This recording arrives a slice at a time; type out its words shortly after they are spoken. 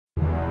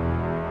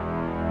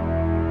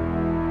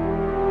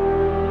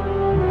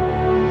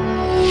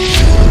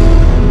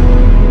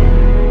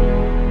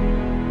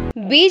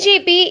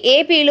BJP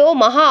ఏపీలో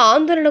మహా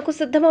ఆందోళనకు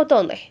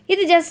సిద్ధమవుతోంది.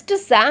 ఇది జస్ట్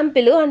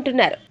శాంపిల్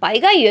అంటున్నారు.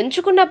 పైగా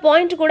ఎంచుకున్న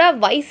పాయింట్ కూడా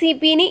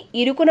వైసీపీని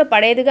ఇరుకున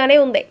పడేదిగానే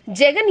ఉంది.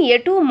 జగన్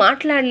ఎటూ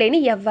మాట్లాడలేని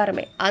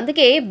ఎవ్వరమే.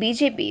 అందుకే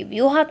బీజేపీ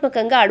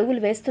వ్యూహాత్మకంగా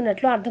అడుగులు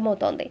వేస్తున్నట్లు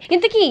అర్థమవుతోంది.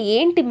 ఇంతకీ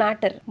ఏంటి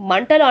మ్యాటర్?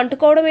 మంటలు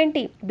అంటుకోవడం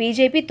ఏంటి?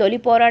 బీజేపీ తొలి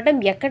పోరాటం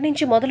ఎక్కడి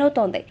నుంచి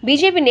మొదలవుతోంది?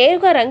 బీజేపీ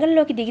నేరుగా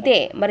రంగంలోకి దిగితే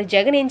మరి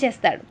జగన్ ఏం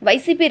చేస్తాడు?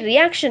 వైసీపీ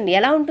రియాక్షన్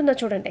ఎలా ఉంటుందో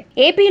చూడండి.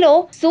 ఏపీలో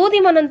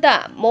సూది మనంత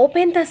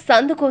మోపేంత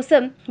సందు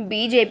కోసం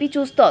బీజేపీ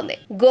చూస్తోంది.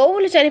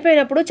 గోవులు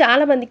చనిపోయినప్పుడు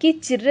చాలా మందికి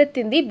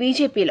చిర్రెత్తింది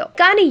బీజేపీలో.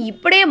 కానీ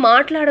ఇప్పుడే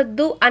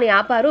మాట్లాడొద్దు అని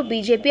ఆపారు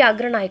బీజేపీ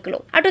అగ్రనాయకులు.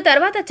 అటు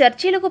తర్వాత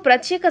చర్చీలకు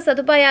ప్రత్యేక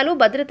సదుపాయాలు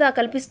భద్రత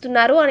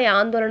కల్పిస్తున్నారు అనే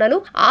ఆందోళనలు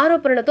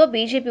ఆరోపణలతో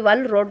బీజేపీ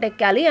వాళ్ళు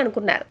రోడ్డెక్కాలి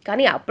అనుకున్నారు.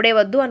 కానీ అప్పుడే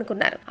వద్దు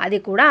అనుకున్నారు. అది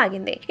కూడా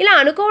ఆగింది. ఇలా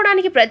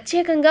అనుకోవడానికి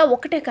ప్రత్యేకంగా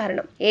ఒకటే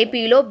కారణం.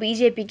 ఏపీలో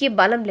బీజేపీకి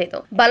బలం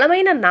లేదు,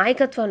 బలమైన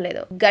నాయకత్వం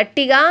లేదు,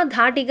 గట్టిగా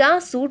ధాటిగా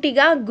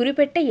సూటిగా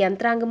గురిపెట్టే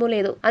యంత్రాంగము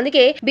లేదు.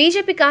 అందుకే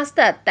బీజేపీ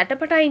కాస్త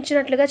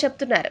తటపటాయించినట్లుగా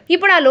చెప్తున్నారు.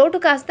 ఇప్పుడు ఆ లోటు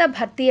కాస్త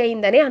భర్తీ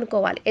అయిందని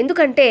అనుకోవాలి.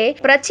 ఎందుకంటే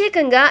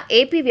ప్రత్యేకంగా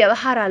ఏపీ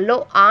వ్యవహారాల్లో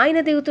ఆయన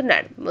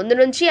దిగుతున్నాడు. ముందు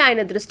నుంచి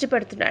ఆయన దృష్టి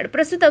పెడుతున్నాడు.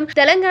 ప్రస్తుతం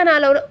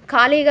తెలంగాణలో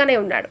ఖాళీగానే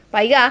ఉన్నాడు.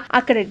 పైగా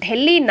అక్కడ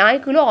ఢిల్లీ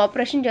నాయకులు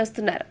ఆపరేషన్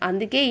చేస్తున్నారు.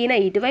 అందుకే ఈయన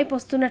ఇటువైపు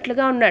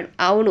వస్తున్నట్లుగా ఉన్నాడు.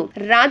 అవును,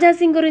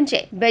 రాజాసింగ్ గురించే.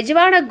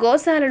 బెజవాడ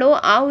గోశాలలో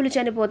ఆవులు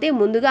చనిపోతే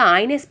ముందుగా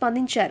ఆయనే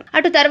స్పందించారు.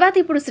 అటు తర్వాత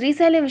ఇప్పుడు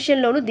శ్రీశైలం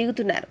విషయంలోనూ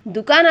దిగుతున్నారు.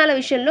 దుకాణాల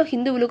విషయంలో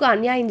హిందువులకు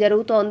అన్యాయం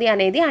జరుగుతోంది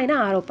అనేది ఆయన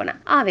ఆరోపణ,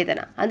 ఆవేదన.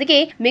 అందుకే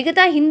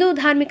మిగతా హిందూ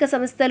ధార్మిక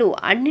సంస్థలు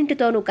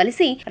అన్నింటితోనూ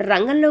కలిసి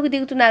రంగంలోకి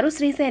దిగుతున్నారు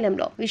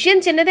శ్రీశైలంలో. విషయం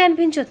చిన్నదే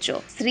అనిపించొచ్చు,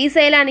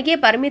 శ్రీశైలానికే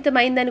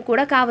పరిమితమైందని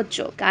కూడా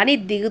కావచ్చు. కానీ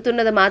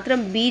దిగుతున్నది మాత్రం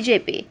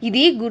బీజేపీ.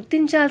 ఇది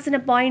గుర్తించాల్సిన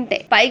పాయింటే.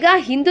 పైగా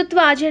హిందుత్వ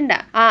అజెండా.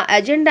 ఆ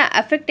అజెండా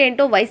ఎఫెక్ట్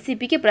ఏంటో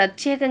వైసీపీకి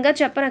ప్రత్యేకంగా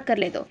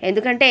చెప్పనక్కర్లేదు.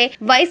 ఎందుకంటే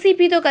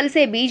వైసీపీతో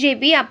కలిసే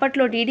బీజేపీ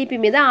అప్పట్లో టీడీపీ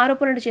మీద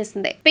ఆరోపణలు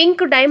చేసింది.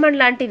 పింక్ డైమండ్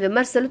లాంటి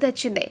విమర్శలు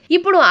తెచ్చింది.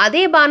 ఇప్పుడు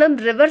అదే బాణం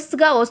రివర్స్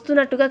గా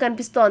వస్తున్నట్టుగా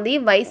కనిపిస్తోంది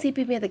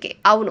వైసీపీ మీదకి.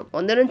 అవును,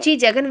 ముందు నుంచి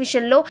జగన్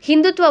విషయంలో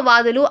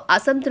హిందుత్వవాదులు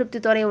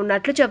అసంతృప్తితోనే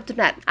ఉన్నట్లు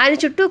చెబుతున్నారు. ఆయన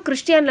చుట్టూ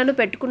క్రిస్టియన్లను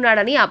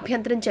పెట్టుకున్నాడని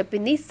అభ్యంతరం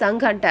చెప్పింది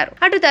సంఘ్ అంటారు.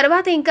 అటు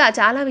తర్వాత ఇంకా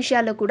చాలా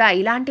విషయాల్లో కూడా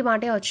ఇలాంటి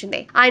మాటే వచ్చింది.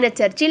 ఆయన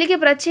చర్చిలకి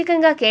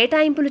ప్రత్యేకంగా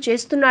కేటాయింపులు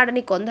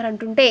చేస్తున్నాడని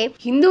కొందరంటుంటే,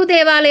 హిందూ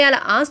దేవాలయాల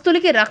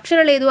ఆస్తులకి రక్షణ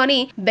లేదు అని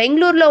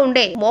బెంగళూరులో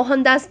ఉండే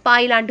మోహన్ దాస్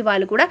పాయ్ లాంటి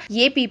వాళ్ళు కూడా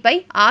ఏపీపై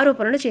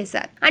ఆరోపణలు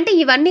చేశారు. అంటే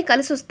ఇవన్నీ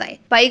కలిసొస్తాయి.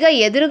 పైగా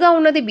ఎదురుగా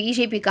ఉన్నది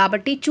బీజేపీ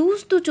కాబట్టి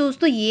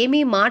చూస్తూ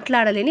ఏమీ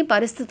మాట్లాడలేని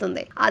పరిస్థితి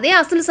ఉంది. అదే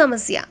అసలు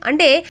సమస్య.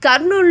 అంటే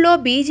కర్నూలులో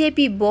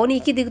బీజేపీ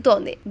బోనీకి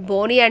దిగుతోంది.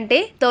 బోనీ అంటే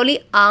తొలి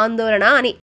ఆందోళన అని.